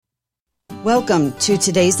Welcome to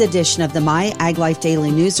today's edition of the My Ag Life Daily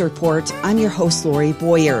News Report. I'm your host, Lori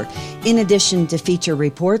Boyer. In addition to feature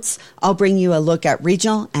reports, I'll bring you a look at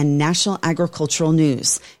regional and national agricultural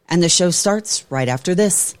news. And the show starts right after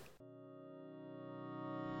this.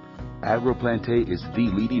 AgroPlante is the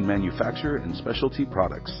leading manufacturer in specialty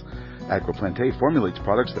products. AgroPlante formulates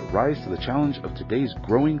products that rise to the challenge of today's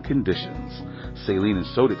growing conditions. Saline and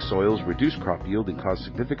sodic soils reduce crop yield and cause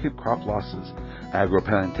significant crop losses.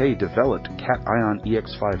 AgroPlante developed Cat Ion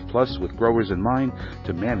EX5 Plus with growers in mind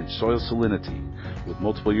to manage soil salinity. With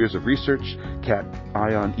multiple years of research, Cat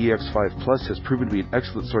Ion EX5 Plus has proven to be an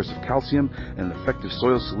excellent source of calcium and an effective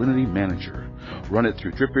soil salinity manager. Run it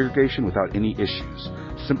through drip irrigation without any issues.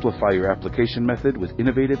 Simplify your application method with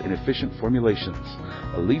innovative and efficient formulations.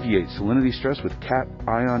 Alleviate salinity stress with Cat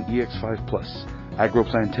Ion EX5 Plus.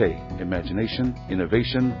 AgroPlante. Imagination,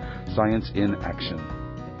 innovation, science in action.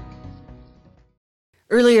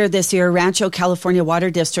 Earlier this year, Rancho California Water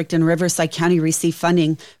District in Riverside County received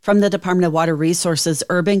funding from the Department of Water Resources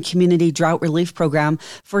Urban Community Drought Relief Program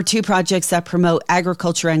for two projects that promote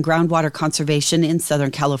agriculture and groundwater conservation in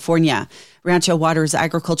Southern California. Rancho Water's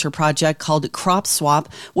agriculture project called Crop Swap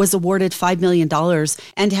was awarded $5 million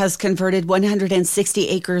and has converted 160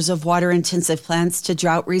 acres of water-intensive plants to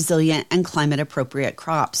drought-resilient and climate-appropriate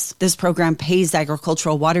crops. This program pays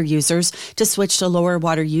agricultural water users to switch to lower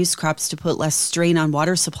water use crops to put less strain on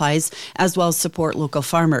water supplies, as well as support local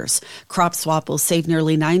farmers. Crop Swap will save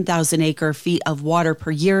nearly 9,000 acre-feet of water per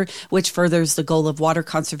year, which furthers the goal of water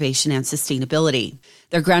conservation and sustainability.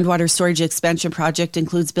 Their groundwater storage expansion project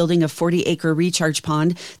includes building a 40-acre recharge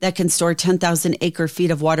pond that can store 10,000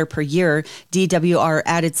 acre-feet of water per year. DWR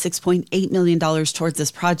added $6.8 million towards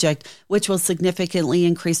this project, which will significantly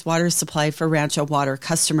increase water supply for Rancho Water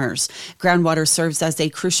customers. Groundwater serves as a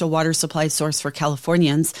crucial water supply source for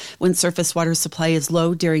Californians. When surface water supply is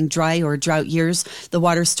low during dry or drought years, the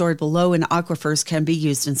water stored below in aquifers can be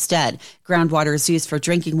used instead. Groundwater is used for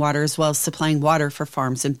drinking water as well as supplying water for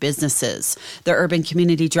farms and businesses. The Urban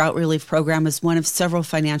Community Drought Relief Program is one of several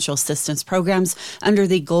financial assistance programs under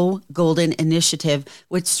the Go Golden Initiative,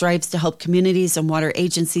 which strives to help communities and water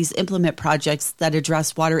agencies implement projects that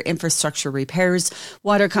address water infrastructure repairs,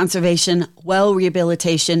 water conservation, well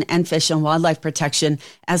rehabilitation, and fish and wildlife protection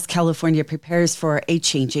as California prepares for a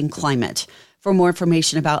changing climate. For more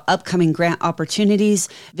information about upcoming grant opportunities,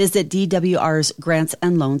 visit DWR's Grants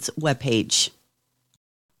and Loans webpage.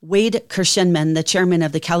 Wade Kirshenman, the chairman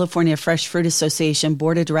of the California Fresh Fruit Association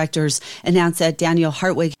Board of Directors, announced that Daniel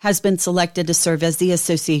Hartwig has been selected to serve as the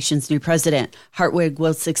association's new president. Hartwig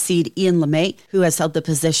will succeed Ian LeMay, who has held the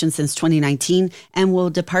position since 2019, and will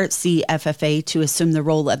depart CFFA to assume the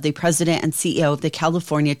role of the president and CEO of the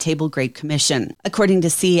California Table Grape Commission. According to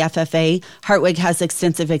CFFA, Hartwig has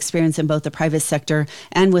extensive experience in both the private sector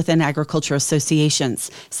and within agriculture associations.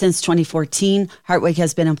 Since 2014, Hartwig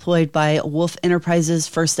has been employed by Wolf Enterprises,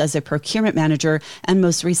 first as a procurement manager and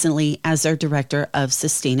most recently as their director of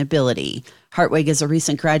sustainability. Hartwig is a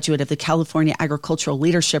recent graduate of the California Agricultural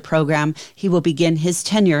Leadership Program. He will begin his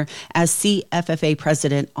tenure as CFFA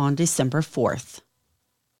president on December 4th.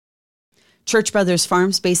 Church Brothers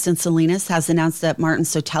Farms, based in Salinas, has announced that Martin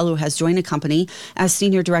Sotelo has joined the company as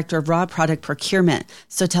Senior Director of Raw Product Procurement.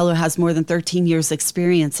 Sotelo has more than 13 years'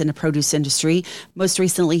 experience in the produce industry. Most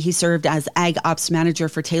recently, he served as Ag Ops Manager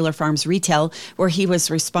for Taylor Farms Retail, where he was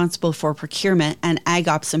responsible for procurement and Ag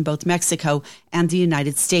Ops in both Mexico and the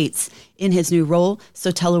United States. In his new role,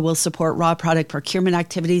 Sotelo will support raw product procurement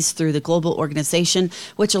activities through the global organization,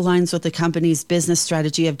 which aligns with the company's business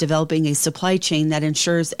strategy of developing a supply chain that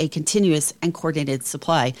ensures a continuous and coordinated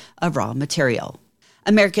supply of raw material.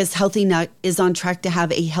 America's healthy nut is on track to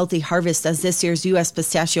have a healthy harvest as this year's U.S.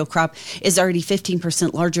 pistachio crop is already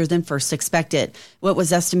 15% larger than first expected. What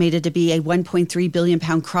was estimated to be a 1.3 billion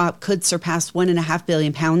pound crop could surpass 1.5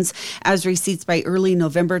 billion pounds as receipts by early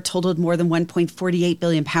November totaled more than 1.48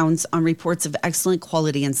 billion pounds on reports of excellent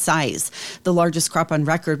quality and size. The largest crop on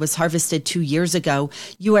record was harvested 2 years ago.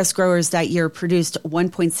 U.S. growers that year produced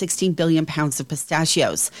 1.16 billion pounds of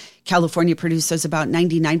pistachios. California produces about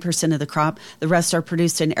 99% of the crop. The rest are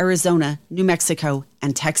produced in Arizona, New Mexico,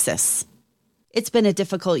 and Texas. It's been a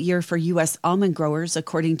difficult year for U.S. almond growers,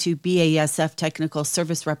 according to BASF Technical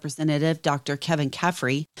Service Representative Dr. Kevin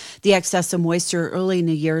Caffrey. The excess of moisture early in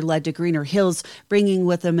the year led to greener hills, bringing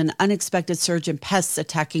with them an unexpected surge in pests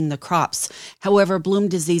attacking the crops. However, bloom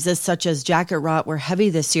diseases such as jacket rot were heavy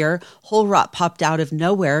this year. Whole rot popped out of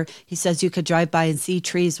nowhere. He says you could drive by and see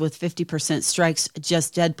trees with 50% strikes,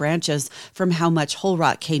 just dead branches from how much whole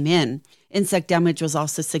rot came in. Insect damage was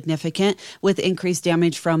also significant, with increased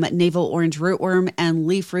damage from navel orange rootworm and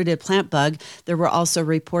leaf-rooted plant bug. There were also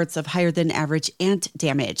reports of higher than average ant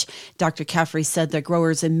damage. Dr. Caffrey said that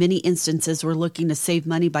growers in many instances were looking to save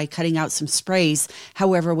money by cutting out some sprays.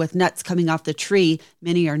 However, with nuts coming off the tree,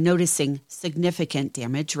 many are noticing significant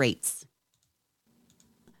damage rates.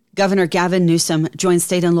 Governor Gavin Newsom joined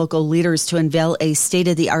state and local leaders to unveil a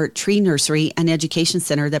state-of-the-art tree nursery and education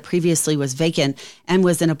center that previously was vacant and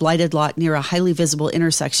was in a blighted lot near a highly visible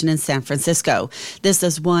intersection in San Francisco. This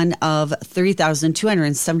is one of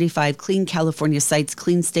 3,275 Clean California sites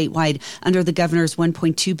cleaned statewide under the governor's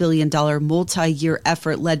 $1.2 billion multi-year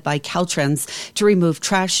effort led by Caltrans to remove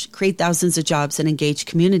trash, create thousands of jobs, and engage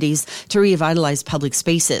communities to revitalize public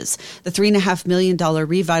spaces. The $3.5 million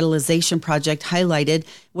revitalization project highlighted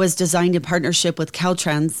was designed in partnership with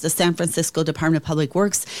Caltrans, the San Francisco Department of Public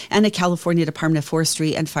Works, and the California Department of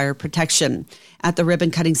Forestry and Fire Protection. At the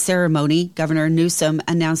ribbon-cutting ceremony, Governor Newsom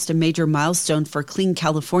announced a major milestone for Clean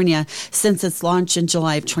California since its launch in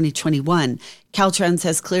July of 2021. Caltrans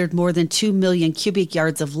has cleared more than 2 million cubic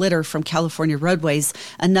yards of litter from California roadways,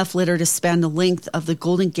 enough litter to span the length of the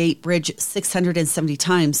Golden Gate Bridge 670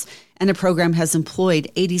 times, and the program has employed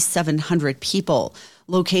 8,700 people.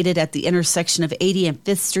 Located at the intersection of 80 and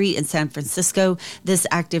 5th Street in San Francisco, this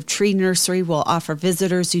active tree nursery will offer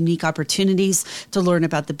visitors unique opportunities to learn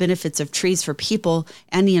about the benefits of trees for people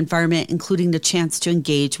and the environment, including the chance to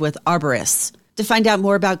engage with arborists. To find out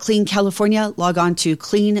more about Clean California, log on to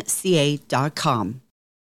cleanca.com.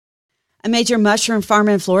 A major mushroom farm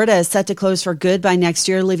in Florida is set to close for good by next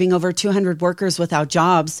year, leaving over 200 workers without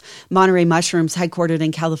jobs. Monterey Mushrooms, headquartered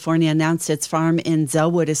in California, announced its farm in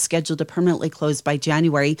Zellwood is scheduled to permanently close by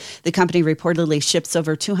January. The company reportedly ships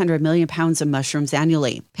over 200 million pounds of mushrooms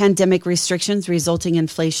annually. Pandemic restrictions resulting in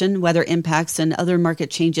inflation, weather impacts, and other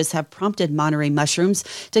market changes have prompted Monterey Mushrooms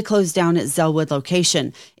to close down its Zellwood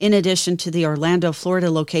location. In addition to the Orlando,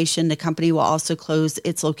 Florida location, the company will also close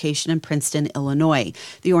its location in Princeton, Illinois.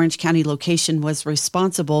 The Orange County location was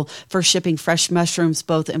responsible for shipping fresh mushrooms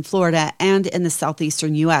both in Florida and in the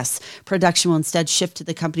southeastern U.S. Production will instead shift to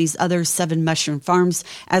the company's other 7 mushroom farms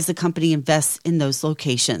as the company invests in those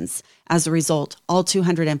locations. As a result, all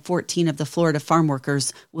 214 of the Florida farm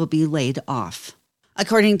workers will be laid off.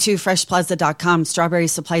 According to FreshPlaza.com, strawberry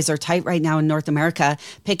supplies are tight right now in North America.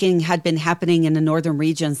 Picking had been happening in the northern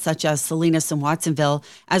regions such as Salinas and Watsonville,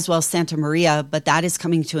 as well as Santa Maria, but that is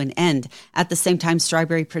coming to an end. At the same time,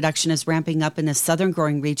 strawberry production is ramping up in the southern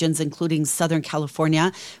growing regions, including Southern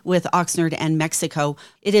California, with Oxnard and Mexico.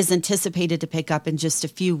 It is anticipated to pick up in just a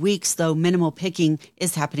few weeks, though minimal picking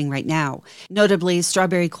is happening right now. Notably,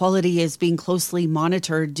 strawberry quality is being closely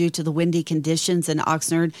monitored due to the windy conditions in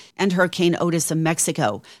Oxnard and Hurricane Otis in Mexico.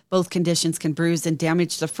 Both conditions can bruise and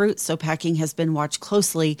damage the fruit, so packing has been watched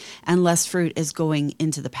closely and less fruit is going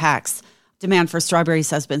into the packs. Demand for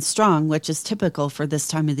strawberries has been strong, which is typical for this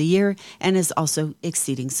time of the year and is also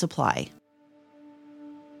exceeding supply.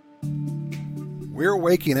 We're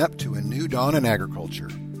waking up to a new dawn in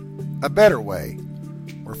agriculture. A better way,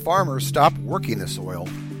 where farmers stop working the soil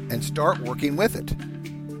and start working with it.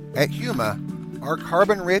 At Huma, our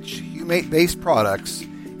carbon-rich, humate-based products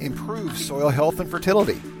improve soil health and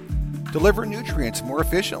fertility, deliver nutrients more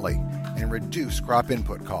efficiently, and reduce crop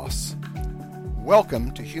input costs.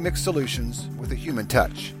 Welcome to Humic Solutions with a human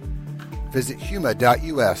touch. Visit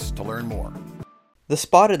huma.us to learn more. The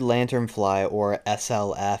spotted lanternfly, or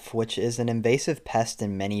SLF, which is an invasive pest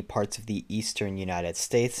in many parts of the eastern United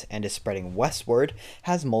States and is spreading westward,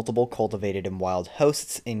 has multiple cultivated and wild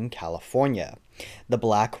hosts in California. The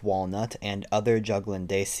black walnut and other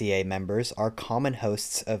Juglandaceae members are common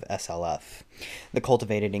hosts of SLF. The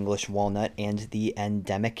cultivated English walnut and the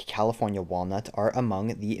endemic California walnut are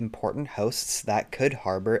among the important hosts that could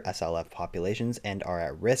harbor SLF populations and are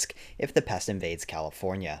at risk if the pest invades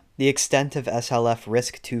California. The extent of SLF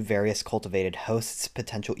risk to various cultivated hosts,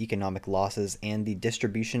 potential economic losses, and the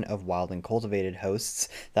distribution of wild and cultivated hosts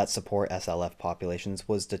that support SLF populations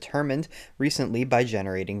was determined recently by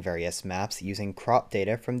generating various maps using crop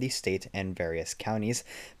data from the state and various counties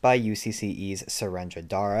by UCCE's Surendra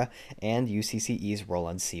Dara and UCCE's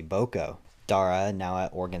Roland C. Bocco. Dara, now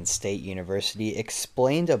at Oregon State University,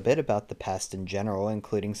 explained a bit about the pest in general,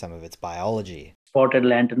 including some of its biology. Spotted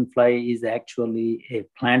lanternfly is actually a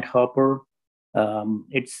plant hopper.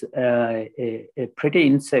 It's a pretty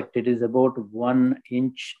insect. It is about 1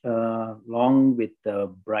 inch long with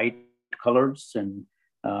bright colors and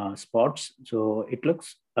spots. So it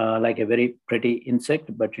looks like a very pretty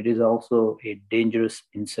insect, but it is also a dangerous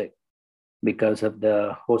insect because of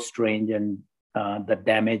the host range and the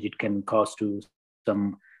damage it can cause to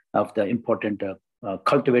some of the important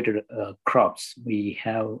cultivated crops we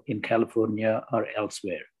have in California or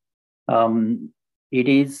elsewhere. It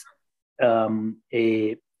is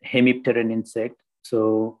a hemipteran insect.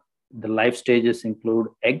 So the life stages include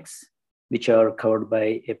eggs, which are covered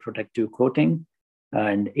by a protective coating,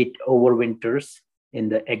 and it overwinters in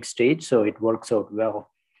the egg stage, so it works out well.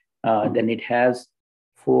 Then it has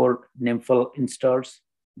 4 nymphal instars.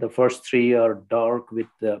 The first 3 are dark with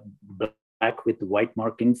black with white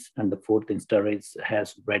markings, and the 4th instar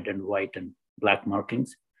has red and white and black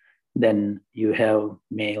markings. Then you have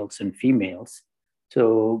males and females.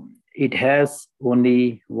 So it has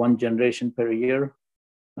only 1 generation per year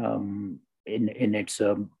in its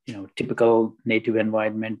typical native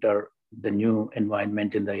environment or the new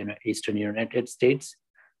environment in the eastern United States.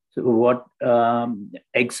 So what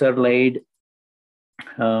eggs are laid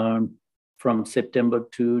from September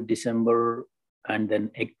to December, and then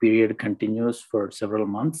egg period continues for several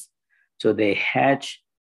months. So they hatch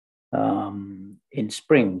in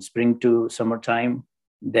spring to summertime.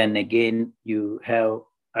 Then again, you have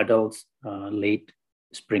adults late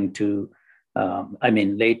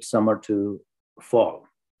summer to fall.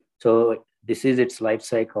 So this is its life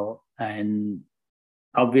cycle. And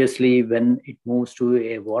obviously, when it moves to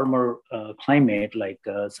a warmer climate, like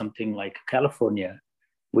something like California,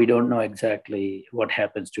 we don't know exactly what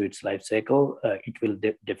happens to its life cycle. It will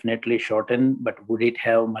definitely shorten, but would it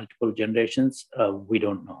have multiple generations? We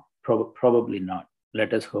don't know. Probably not.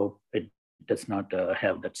 Let us hope it does not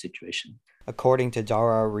have that situation. According to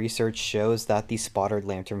Dara, research shows that the spotted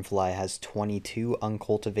lanternfly has 22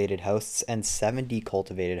 uncultivated hosts and 70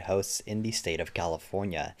 cultivated hosts in the state of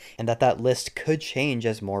California, and that list could change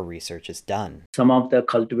as more research is done. Some of the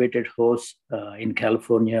cultivated hosts in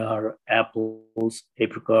California are apples,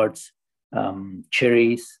 apricots,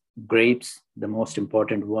 cherries, grapes, the most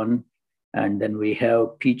important one. And then we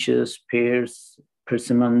have peaches, pears,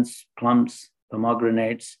 persimmons, plums,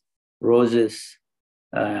 pomegranates, roses,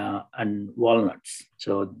 and walnuts.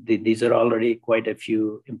 So these are already quite a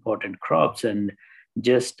few important crops, and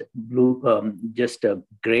just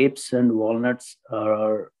grapes and walnuts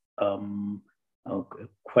are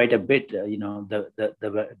quite a bit. The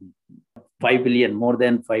more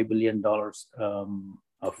than $5 billion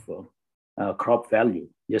of crop value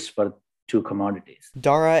just for 2 commodities.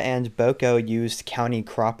 Dara and Boko used county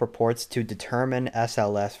crop reports to determine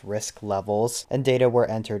SLS risk levels, and data were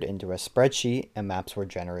entered into a spreadsheet, and maps were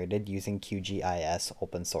generated using QGIS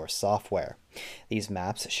open source software. These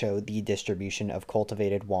maps show the distribution of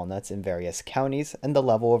cultivated walnuts in various counties and the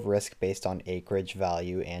level of risk based on acreage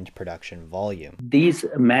value and production volume. These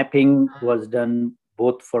mapping was done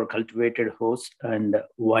both for cultivated hosts and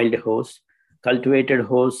wild hosts. Cultivated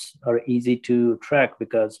hosts are easy to track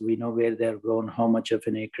because we know where they're grown, how much of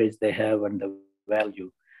an acreage they have, and the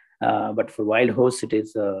value. But for wild hosts, it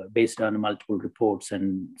is based on multiple reports,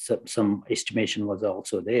 and some estimation was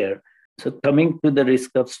also there. So coming to the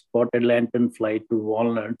risk of spotted lanternfly to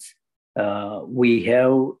walnuts, we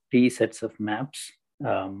have 3 sets of maps.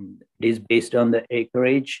 It is based on the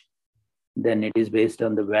acreage, then it is based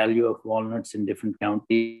on the value of walnuts in different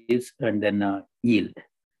counties, and then yield.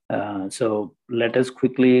 So let us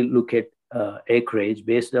quickly look at acreage.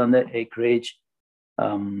 Based on the acreage,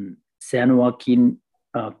 San Joaquin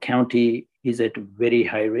County is at very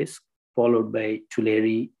high risk, followed by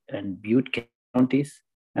Tulare and Butte counties,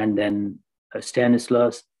 and then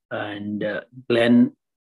Stanislaus and Glenn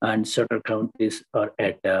and Sutter counties are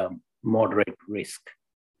at moderate risk.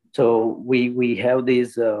 So we have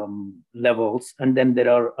these levels, and then there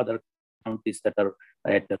are other counties that are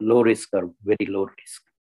at low risk or very low risk.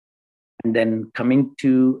 And then coming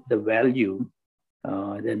to the value,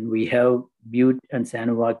 then we have Butte and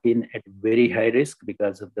San Joaquin at very high risk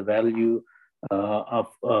because of the value of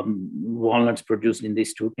walnuts produced in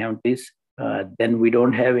these 2 counties. Then we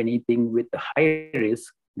don't have anything with high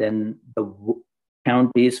risk. Then the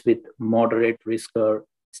counties with moderate risk are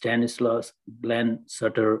Stanislaus, Glenn,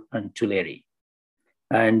 Sutter, and Tulare.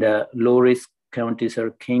 And low risk counties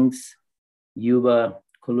are Kings, Yuba,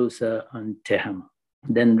 Colusa, and Tehama.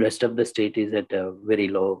 Then rest of the state is at a very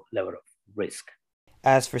low level of risk.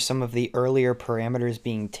 As for some of the earlier parameters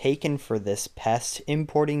being taken for this pest,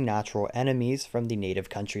 importing natural enemies from the native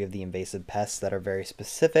country of the invasive pests that are very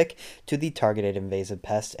specific to the targeted invasive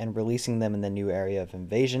pest and releasing them in the new area of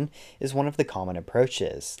invasion is one of the common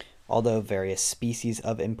approaches. Although various species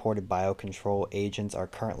of imported biocontrol agents are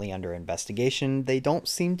currently under investigation, they don't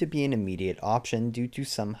seem to be an immediate option due to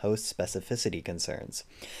some host specificity concerns.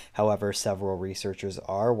 However, several researchers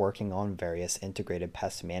are working on various integrated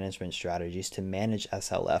pest management strategies to manage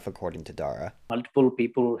SLF, according to Dara. Multiple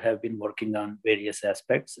people have been working on various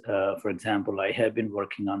aspects. For example, I have been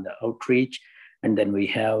working on the outreach, and then we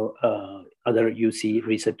have other UC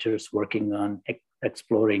researchers working on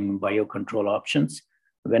exploring biocontrol options.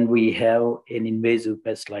 When we have an invasive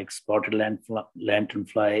pest like spotted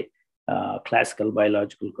lanternfly, classical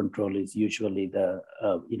biological control is usually the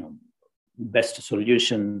best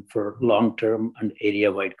solution for long-term and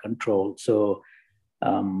area-wide control. So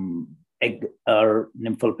our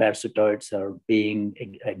nymphal parasitoids are being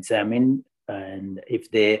examined, and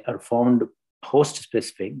if they are found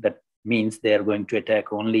host-specific, that means they are going to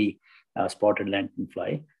attack only spotted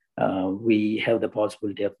lanternfly. We have the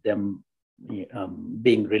possibility of them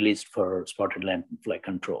being released for spotted lanternfly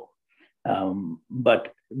control.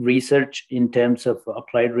 But research in terms of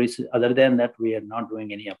applied research, other than that, we are not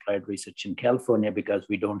doing any applied research in California because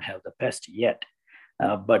we don't have the pest yet.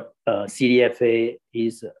 But CDFA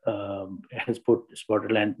has put spotted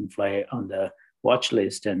lanternfly on the watch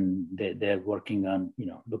list, and they're working on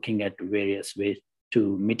looking at various ways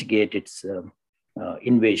to mitigate its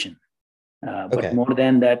invasion. But more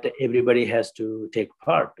than that, everybody has to take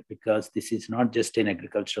part, because this is not just an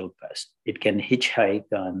agricultural pest. It can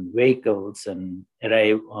hitchhike on vehicles and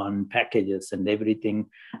arrive on packages and everything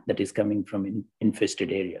that is coming from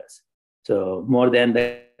infested areas. So more than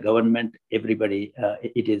the government, everybody,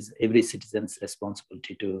 it is every citizen's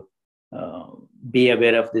responsibility to be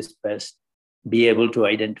aware of this pest, be able to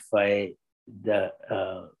identify the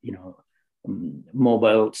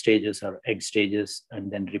mobile stages or egg stages, and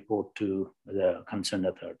then report to the concerned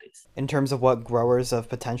authorities. In terms of what growers of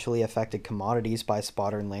potentially affected commodities by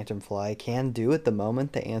spotted lanternfly can do at the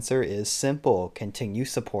moment, the answer is simple: continue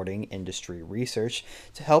supporting industry research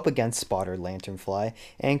to help against spotted lanternfly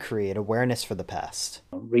and create awareness for the pest.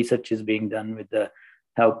 Research is being done with the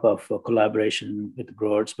help of collaboration with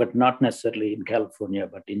growers, but not necessarily in California,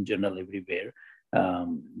 but in general everywhere.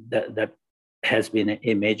 That has been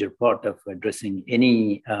a major part of addressing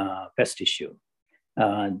any pest issue.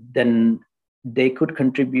 Then they could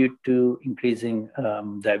contribute to increasing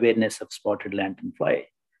the awareness of spotted lanternfly.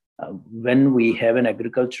 When we have an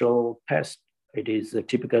agricultural pest, it is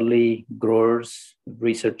typically growers,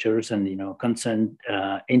 researchers, and concerned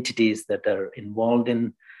entities that are involved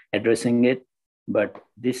in addressing it. But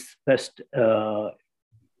this pest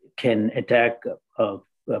can attack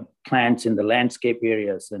plants in the landscape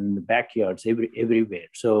areas and the backyards everywhere.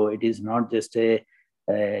 So it is not just an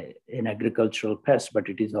agricultural pest, but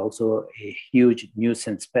it is also a huge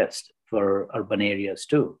nuisance pest for urban areas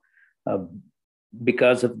too.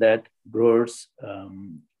 Because of that,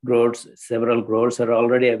 several growers are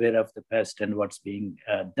already aware of the pest and what's being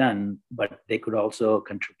done, but they could also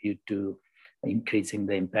contribute to increasing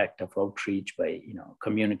the impact of outreach by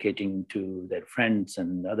communicating to their friends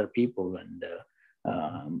and other people. And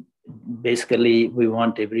basically, we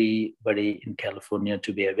want everybody in California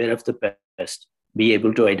to be aware of the pest, be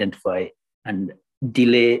able to identify and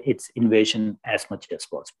delay its invasion as much as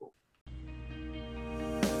possible.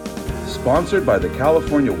 Sponsored by the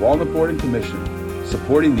California Walnut Board and Commission,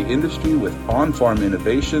 supporting the industry with on-farm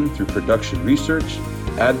innovation through production research,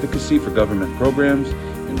 advocacy for government programs,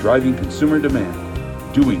 and driving consumer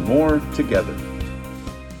demand, doing more together.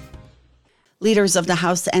 Leaders of the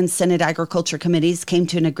House and Senate Agriculture Committees came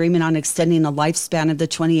to an agreement on extending the lifespan of the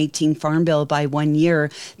 2018 Farm Bill by 1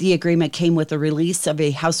 year. The agreement came with the release of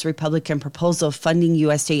a House Republican proposal funding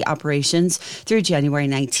USDA operations through January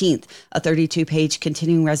 19th. A 32-page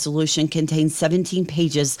continuing resolution contains 17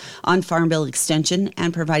 pages on Farm Bill extension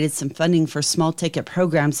and provided some funding for small-ticket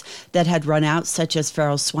programs that had run out, such as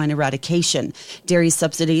feral swine eradication. Dairy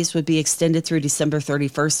subsidies would be extended through December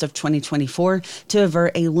 31st of 2024 to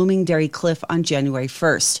avert a looming dairy cliff on January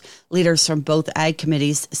 1st. Leaders from both ag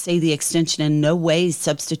committees say the extension in no way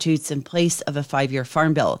substitutes in place of a 5-year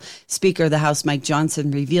farm bill. Speaker of the House Mike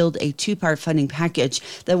Johnson revealed a 2-part funding package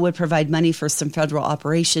that would provide money for some federal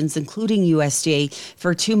operations, including USDA,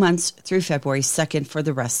 for 2 months through February 2nd for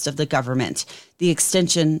the rest of the government. The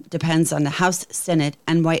extension depends on the House, Senate,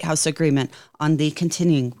 and White House agreement on the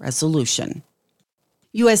continuing resolution.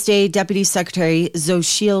 USDA Deputy Secretary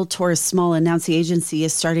Xochitl Torres-Small announced the agency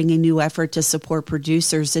is starting a new effort to support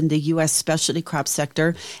producers in the U.S. specialty crop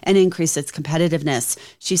sector and increase its competitiveness.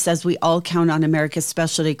 She says we all count on America's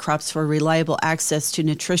specialty crops for reliable access to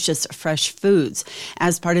nutritious, fresh foods.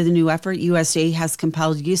 As part of the new effort, USDA has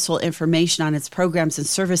compiled useful information on its programs and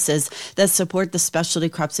services that support the specialty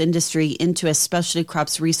crops industry into a specialty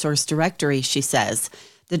crops resource directory, she says.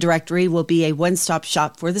 The directory will be a one-stop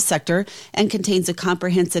shop for the sector and contains a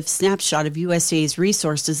comprehensive snapshot of USDA's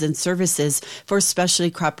resources and services for specialty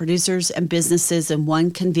crop producers and businesses in one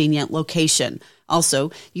convenient location.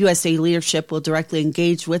 Also, USDA leadership will directly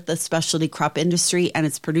engage with the specialty crop industry and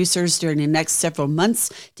its producers during the next several months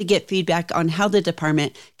to get feedback on how the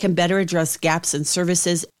department can better address gaps in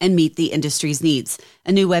services and meet the industry's needs.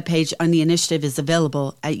 A new webpage on the initiative is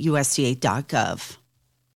available at USDA.gov.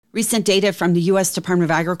 Recent data from the U.S.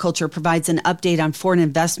 Department of Agriculture provides an update on foreign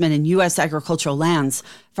investment in U.S. agricultural lands.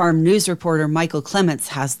 Farm News reporter Michael Clements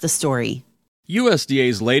has the story.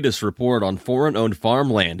 USDA's latest report on foreign-owned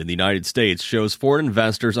farmland in the United States shows foreign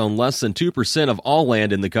investors own less than 2% of all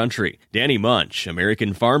land in the country. Danny Munch,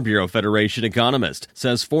 American Farm Bureau Federation economist,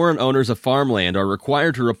 says foreign owners of farmland are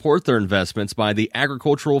required to report their investments by the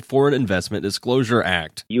Agricultural Foreign Investment Disclosure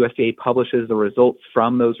Act. USDA publishes the results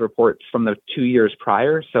from those reports from the 2 years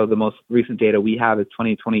prior, so the most recent data we have is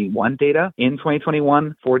 2021 data. In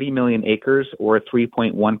 2021, 40 million acres, or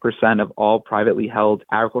 3.1% of all privately held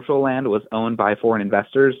agricultural land, was owned by foreign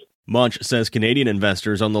investors. Munch says Canadian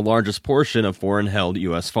investors own the largest portion of foreign-held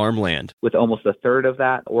U.S. farmland, with almost a third of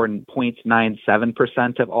that, or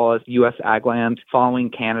 0.97% of all U.S. ag land.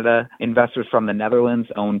 Following Canada, investors from the Netherlands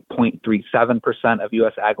own 0.37% of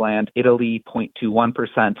U.S. ag land, Italy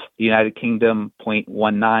 0.21%, the United Kingdom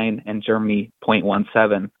 0.19%, and Germany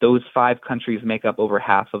 0.17%. Those 5 countries make up over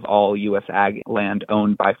half of all U.S. ag land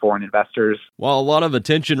owned by foreign investors. While a lot of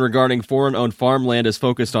attention regarding foreign-owned farmland is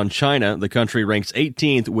focused on China, the country ranks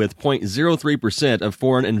 18th with 0.03% of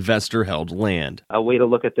foreign investor-held land. A way to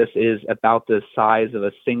look at this is about the size of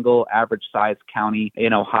a single average-sized county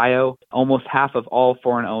in Ohio. Almost half of all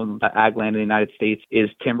foreign-owned ag land in the United States is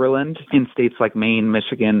timberland. In states like Maine,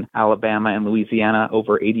 Michigan, Alabama, and Louisiana,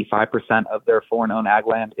 over 85% of their foreign-owned ag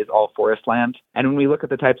land is all forest land. And when we look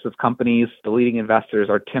at the types of companies, the leading investors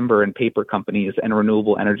are timber and paper companies and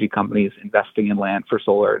renewable energy companies investing in land for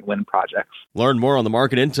solar and wind projects. Learn more on the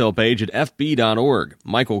market intel page at fb.org.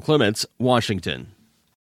 Michael Clements, Washington.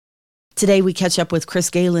 Today, we catch up with Chris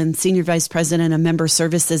Galen, Senior Vice President of Member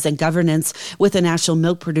Services and Governance with the National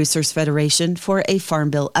Milk Producers Federation, for a Farm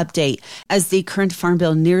Bill update. As the current Farm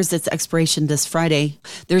Bill nears its expiration this Friday,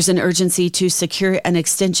 there's an urgency to secure an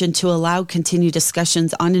extension to allow continued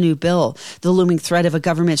discussions on a new bill. The looming threat of a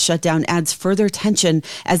government shutdown adds further tension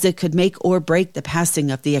as it could make or break the passing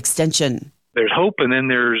of the extension. There's hope, and then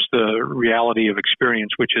there's the reality of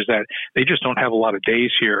experience, which is that they just don't have a lot of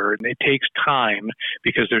days here. And it takes time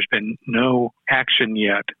because there's been no action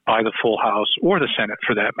yet by the full House or the Senate,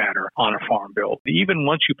 for that matter, on a farm bill. Even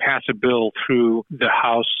once you pass a bill through the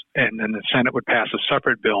House and then the Senate would pass a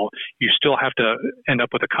separate bill, you still have to end up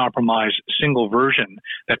with a compromise single version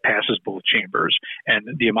that passes both chambers.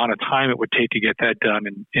 And the amount of time it would take to get that done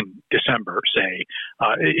in December, say,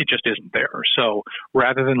 it just isn't there. So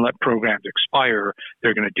rather than let programs expire,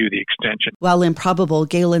 they're going to do the extension. While improbable,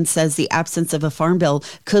 Galen says the absence of a farm bill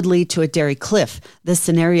could lead to a dairy cliff. This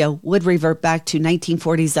scenario would revert back to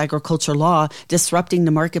 1940s agriculture law, disrupting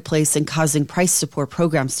the marketplace and causing price support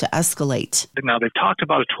programs to escalate. Now, they've talked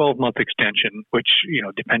about a 12-month extension, which,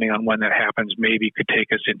 depending on when that happens, maybe could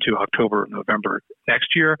take us into October or November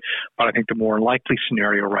next year. But I think the more likely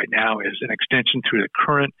scenario right now is an extension through the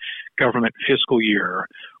current government fiscal year,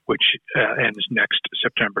 which ends next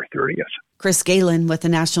September 30th. Chris Galen with the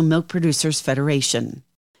National Milk Producers Federation.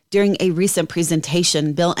 During a recent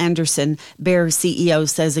presentation, Bill Anderson, Bayer CEO,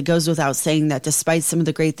 says it goes without saying that despite some of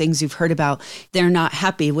the great things you've heard about, they're not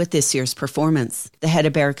happy with this year's performance. The head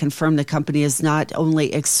of Bayer confirmed the company is not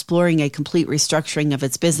only exploring a complete restructuring of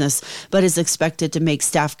its business, but is expected to make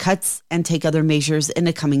staff cuts and take other measures in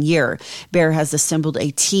the coming year. Bayer has assembled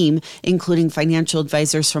a team, including financial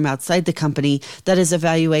advisors from outside the company, that is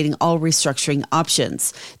evaluating all restructuring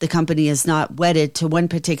options. The company is not wedded to one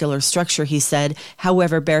particular structure, he said.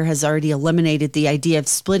 However, Bayer has already eliminated the idea of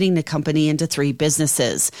splitting the company into 3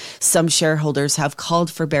 businesses. Some shareholders have called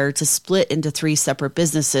for Bayer to split into 3 separate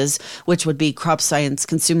businesses, which would be crop science,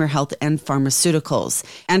 consumer health, and pharmaceuticals.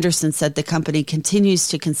 Anderson said the company continues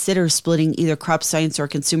to consider splitting either crop science or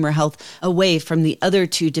consumer health away from the other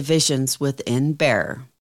 2 divisions within Bayer.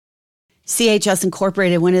 CHS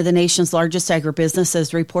Incorporated, one of the nation's largest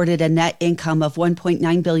agribusinesses, reported a net income of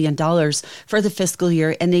 $1.9 billion for the fiscal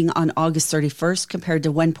year ending on August 31st, compared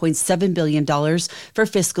to $1.7 billion for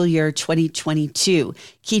fiscal year 2022.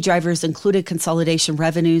 Key drivers included consolidation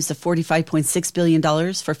revenues of $45.6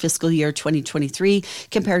 billion for fiscal year 2023,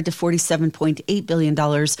 compared to $47.8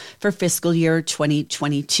 billion for fiscal year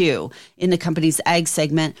 2022. In the company's ag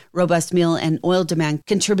segment, robust meal and oil demand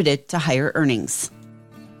contributed to higher earnings.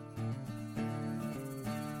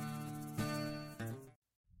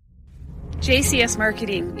 JCS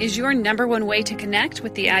Marketing is your number one way to connect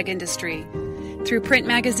with the ag industry. Through print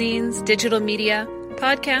magazines, digital media,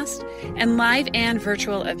 podcasts, and live and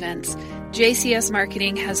virtual events, JCS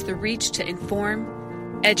Marketing has the reach to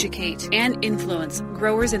inform, educate, and influence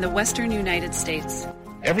growers in the western United States.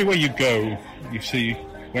 Everywhere you go, you see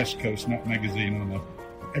West Coast Nut Magazine on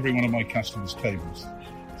every one of my customers' tables.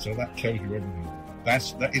 So that tells you everything.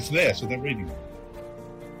 It's there, so they're reading it.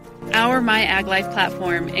 Our My Ag Life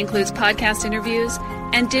platform includes podcast interviews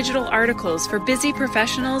and digital articles for busy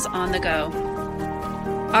professionals on the go.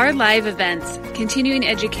 Our live events, continuing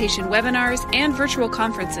education webinars, and virtual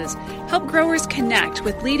conferences help growers connect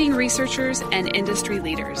with leading researchers and industry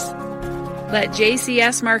leaders. Let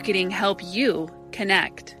JCS Marketing help you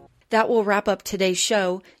connect. That will wrap up today's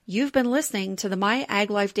show. You've been listening to the My Ag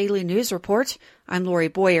Life Daily News Report. I'm Lori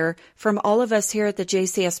Boyer. From all of us here at the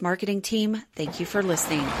JCS Marketing Team, thank you for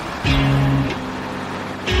listening.